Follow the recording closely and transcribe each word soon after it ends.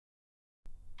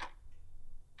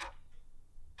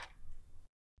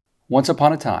Once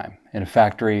upon a time, in a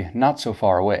factory not so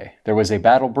far away, there was a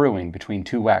battle brewing between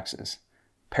two waxes,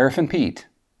 Paraffin Pete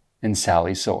and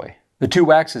Sally Soy. The two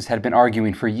waxes had been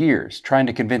arguing for years, trying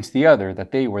to convince the other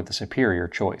that they were the superior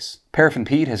choice. Paraffin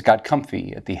Pete has got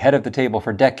comfy at the head of the table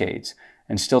for decades,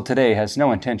 and still today has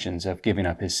no intentions of giving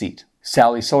up his seat.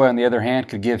 Sally Soy, on the other hand,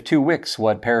 could give two wicks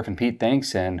what Paraffin Pete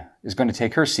thinks and is going to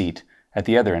take her seat at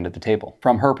the other end of the table.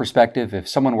 From her perspective, if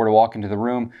someone were to walk into the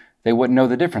room, they wouldn't know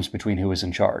the difference between who was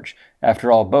in charge.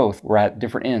 After all, both were at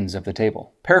different ends of the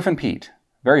table. Paraffin Pete,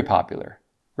 very popular,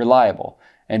 reliable,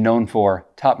 and known for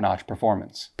top-notch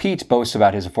performance. Pete boasts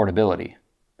about his affordability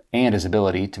and his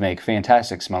ability to make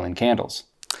fantastic smelling candles.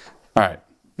 All right,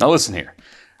 now listen here.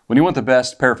 When you want the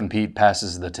best, Paraffin Pete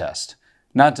passes the test.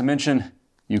 Not to mention,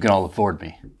 you can all afford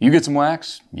me. You get some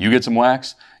wax, you get some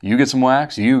wax, you get some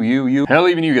wax, you. Hell,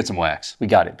 even you get some wax. We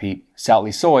got it, Pete.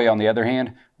 Sally Soy, on the other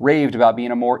hand, raved about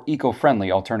being a more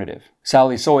eco-friendly alternative.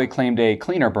 Sally Soy claimed a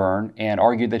cleaner burn and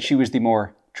argued that she was the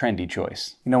more trendy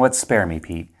choice. You know what? Spare me,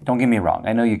 Pete. Don't get me wrong.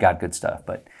 I know you got good stuff,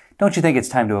 but don't you think it's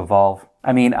time to evolve?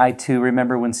 I mean, I too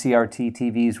remember when CRT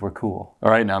TVs were cool.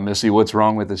 All right, now, Missy, what's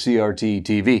wrong with the CRT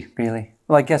TV? Really?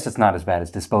 Well, I guess it's not as bad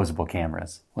as disposable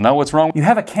cameras. Well, now what's wrong? You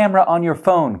have a camera on your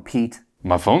phone, Pete.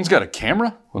 My phone's got a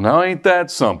camera? Well, now ain't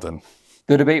that something?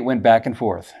 The debate went back and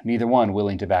forth, neither one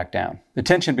willing to back down. The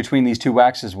tension between these two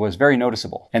waxes was very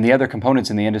noticeable, and the other components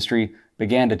in the industry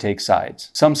began to take sides.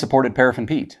 Some supported Paraffin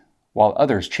Pete, while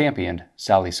others championed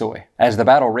Sally Soy. As the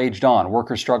battle raged on,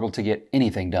 workers struggled to get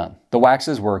anything done. The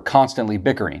waxes were constantly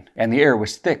bickering, and the air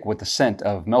was thick with the scent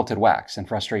of melted wax and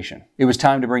frustration. It was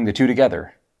time to bring the two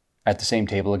together at the same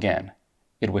table again.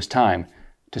 It was time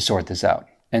to sort this out.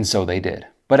 And so they did.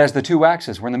 But as the two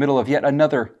waxes were in the middle of yet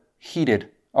another heated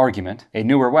argument, a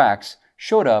newer wax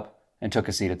showed up and took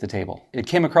a seat at the table. It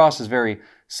came across as very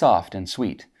soft and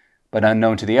sweet, but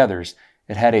unknown to the others,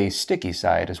 it had a sticky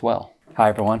side as well. Hi,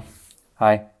 everyone.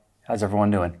 Hi. How's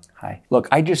everyone doing? Hi. Look,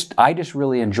 I just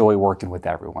really enjoy working with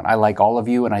everyone. I like all of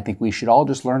you, and I think we should all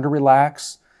just learn to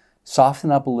relax,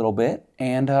 soften up a little bit,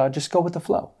 and just go with the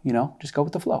flow, you know? Just go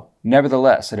with the flow.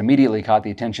 Nevertheless, it immediately caught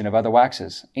the attention of other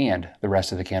waxes and the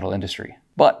rest of the candle industry.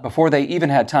 But before they even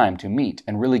had time to meet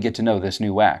and really get to know this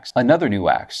new wax, another new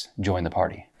wax joined the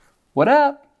party. What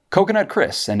up? Coconut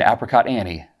Chris and Apricot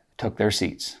Annie took their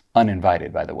seats,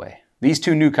 uninvited, by the way. These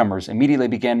two newcomers immediately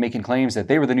began making claims that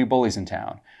they were the new bullies in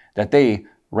town, that they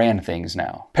ran things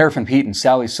now. Paraffin Pete and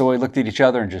Sally Soy looked at each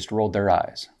other and just rolled their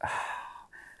eyes.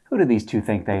 Who do these two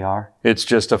think they are? It's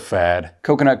just a fad.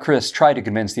 Coconut Chris tried to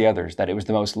convince the others that it was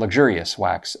the most luxurious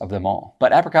wax of them all.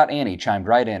 But Apricot Annie chimed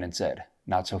right in and said,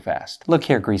 not so fast. Look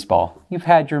here, Greaseball. You've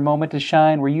had your moment to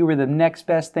shine where you were the next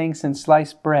best thing since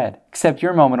sliced bread. Except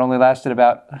your moment only lasted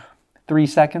about 3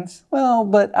 seconds. Well,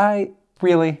 but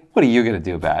really, what are you going to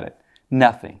do about it?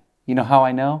 Nothing. You know how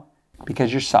I know?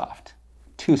 Because you're soft.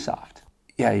 Too soft.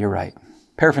 Yeah, you're right.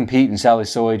 Paraffin Pete and Sally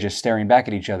Soy just staring back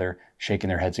at each other, shaking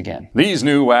their heads again. These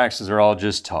new waxes are all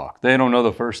just talk. They don't know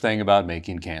the first thing about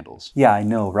making candles. Yeah, I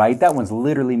know, right? That one's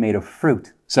literally made of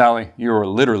fruit. Sally, you're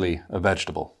literally a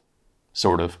vegetable.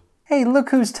 Sort of. Hey, look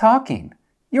who's talking.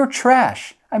 You're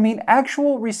trash. I mean,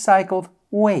 actual recycled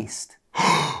waste.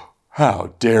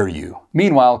 How dare you?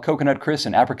 Meanwhile, Coconut Chris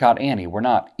and Apricot Annie were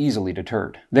not easily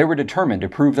deterred. They were determined to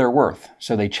prove their worth,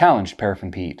 so they challenged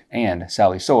Paraffin Pete and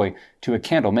Sally Soy to a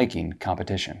candle-making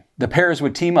competition. The pairs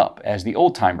would team up as the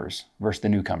old-timers versus the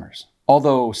newcomers,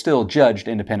 although still judged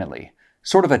independently.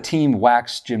 Sort of a team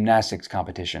wax gymnastics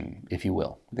competition, if you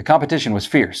will. The competition was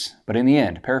fierce, but in the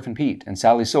end, Paraffin Pete and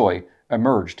Sally Soy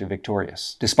emerged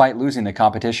victorious. Despite losing the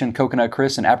competition, Coconut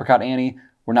Chris and Apricot Annie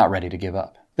were not ready to give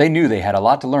up. They knew they had a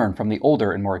lot to learn from the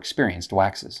older and more experienced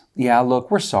waxes. Yeah, look,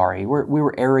 we're sorry. We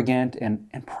were arrogant and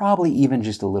probably even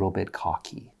just a little bit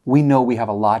cocky. We know we have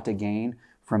a lot to gain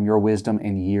from your wisdom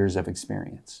and years of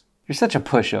experience. You're such a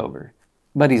pushover.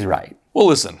 But he's right. Well,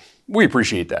 listen, we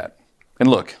appreciate that. And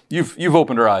look, you've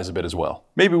opened our eyes a bit as well.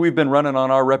 Maybe we've been running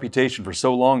on our reputation for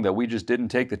so long that we just didn't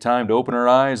take the time to open our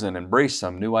eyes and embrace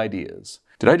some new ideas.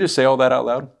 Did I just say all that out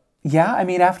loud? Yeah, I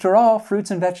mean, after all,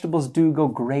 fruits and vegetables do go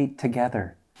great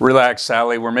together. Relax,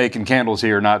 Sally. We're making candles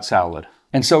here, not salad.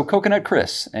 And so Coconut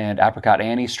Chris and Apricot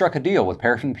Annie struck a deal with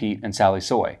Paraffin Pete and Sally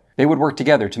Soy. They would work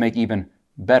together to make even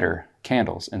better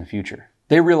candles in the future.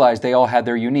 They realized they all had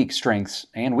their unique strengths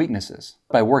and weaknesses.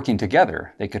 By working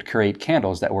together, they could create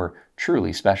candles that were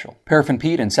truly special. Paraffin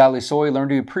Pete and Sally Soy learned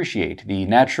to appreciate the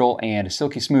natural and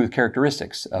silky smooth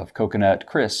characteristics of Coconut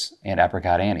Chris and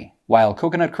Apricot Annie, while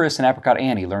Coconut Chris and Apricot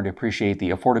Annie learned to appreciate the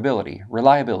affordability,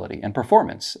 reliability, and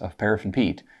performance of Paraffin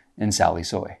Pete in Sally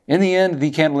Soy. In the end,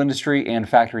 the candle industry and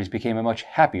factories became a much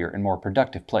happier and more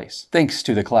productive place, thanks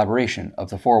to the collaboration of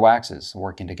the four waxes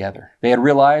working together. They had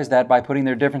realized that by putting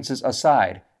their differences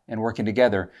aside and working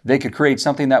together, they could create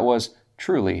something that was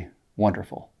truly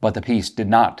wonderful. But the peace did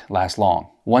not last long.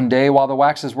 One day, while the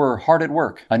waxes were hard at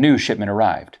work, a new shipment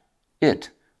arrived. It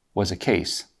was a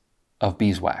case of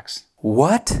beeswax.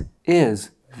 What is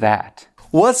that?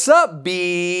 What's up,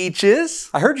 beaches?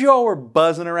 I heard you all were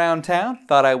buzzing around town.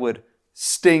 Thought I would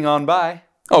sting on by.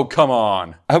 Oh, come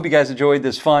on. I hope you guys enjoyed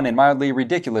this fun and mildly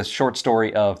ridiculous short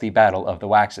story of the Battle of the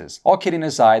Waxes. All kidding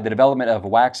aside, the development of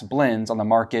wax blends on the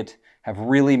market have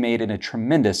really made a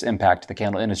tremendous impact to the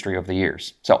candle industry over the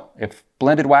years. So if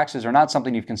blended waxes are not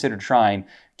something you've considered trying,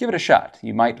 give it a shot.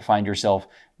 You might find yourself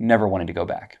never wanting to go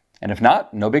back. And if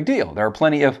not, no big deal. There are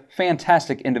plenty of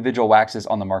fantastic individual waxes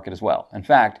on the market as well. In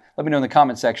fact, let me know in the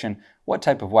comment section what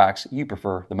type of wax you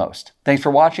prefer the most. Thanks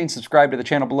for watching. Subscribe to the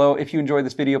channel below. If you enjoyed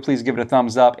this video, please give it a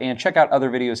thumbs up and check out other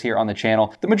videos here on the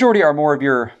channel. The majority are more of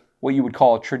your, what you would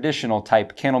call traditional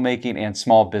type candle making and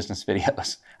small business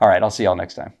videos. All right, I'll see y'all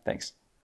next time. Thanks.